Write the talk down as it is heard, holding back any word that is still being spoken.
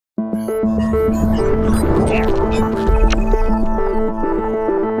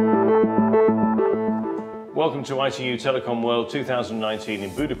Welcome to ITU Telecom World 2019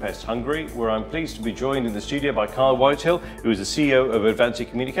 in Budapest, Hungary, where I'm pleased to be joined in the studio by Carl Whitehill, who is the CEO of Avanti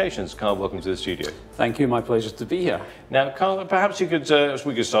Communications. Carl, welcome to the studio. Thank you, my pleasure to be here. Now, Carl, perhaps we could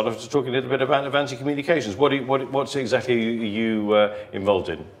start off to talk a little bit about Avanti Communications. What exactly are you involved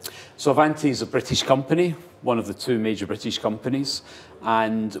in? So Avanti is a British company, one of the two major British companies,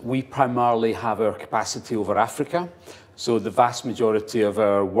 and we primarily have our capacity over Africa. So the vast majority of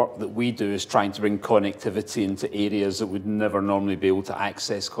our work that we do is trying to bring connectivity into areas that would never normally be able to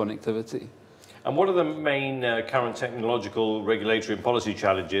access connectivity. And what are the main current technological, regulatory and policy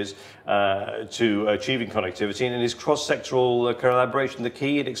challenges to achieving connectivity? And is cross-sectoral collaboration the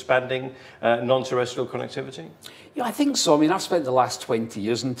key in expanding non-terrestrial connectivity? Yeah, I think so. I mean, I've spent the last 20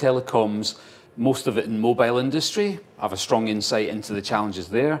 years in telecoms, most of it in mobile industry. I have a strong insight into the challenges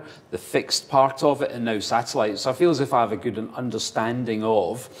there, the fixed part of it, and now satellite. So I feel as if I have a good understanding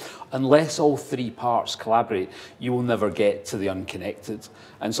of, unless all three parts collaborate, you will never get to the unconnected.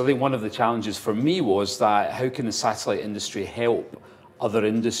 And so I think one of the challenges for me was that how can the satellite industry help other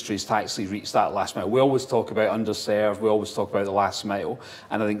industries to actually reach that last mile? We always talk about underserved, we always talk about the last mile,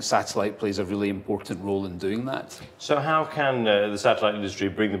 and I think satellite plays a really important role in doing that. So how can the satellite industry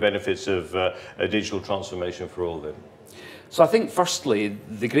bring the benefits of a digital transformation for all then? So I think firstly,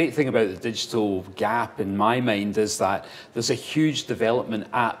 the great thing about the digital gap in my mind is that there's a huge development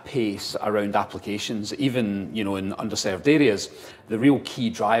at pace around applications, even in underserved areas. The real key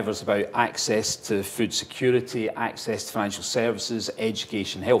drivers about access to food security, access to financial services,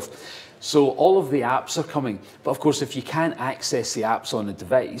 education, health. So all of the apps are coming, but of course if you can't access the apps on a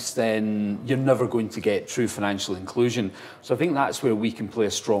device, then you're never going to get true financial inclusion. So I think that's where we can play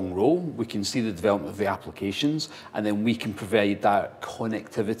a strong role. We can see the development of the applications, and then we can provide that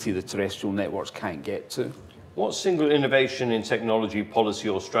connectivity the terrestrial networks can't get to. What single innovation in technology, policy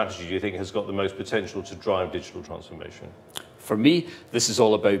or strategy do you think has got the most potential to drive digital transformation? For me, this is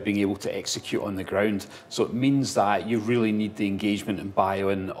all about being able to execute on the ground. So it means that you really need the engagement and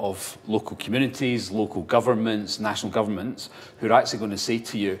buy-in of local communities, local governments, national governments, who are actually going to say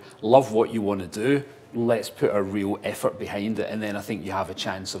to you, love what you want to do, let's put a real effort behind it, and then I think you have a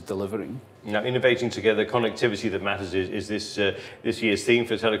chance of delivering. Now, innovating together, connectivity that matters is this year's theme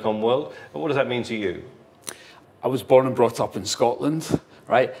for Telecom World. What does that mean to you? I was born and brought up in Scotland,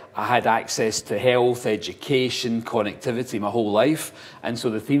 right? I had access to health, education, connectivity my whole life. And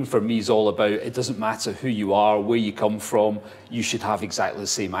so the theme for me is all about, it doesn't matter who you are, where you come from, you should have exactly the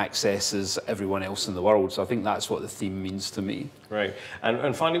same access as everyone else in the world. So I think that's what the theme means to me. Right.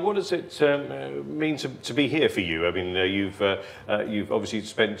 And finally, what does it mean to be here for you? I mean, you've obviously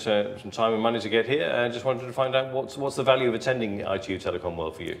spent some time and money to get here. I just wanted to find out what's the value of attending ITU Telecom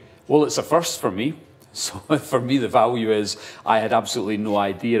World for you? Well, it's a first for me. So for me, the value is I had absolutely no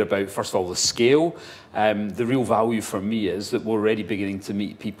idea about, first of all, the scale. The real value for me is that we're already beginning to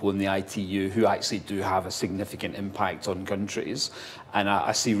meet people in the ITU who actually do have a significant impact on countries. And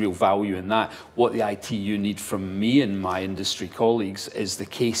I see real value in that. What the ITU need from me and my industry colleagues is the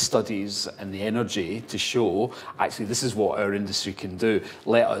case studies and the energy to show, actually, this is what our industry can do.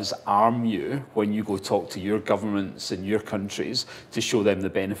 Let us arm you when you go talk to your governments in your countries to show them the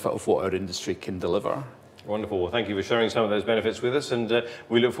benefit of what our industry can deliver. Wonderful. Well, thank you for sharing some of those benefits with us, and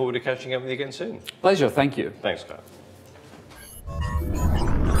we look forward to catching up with you again soon. Pleasure. Thank you. Thanks, Carl.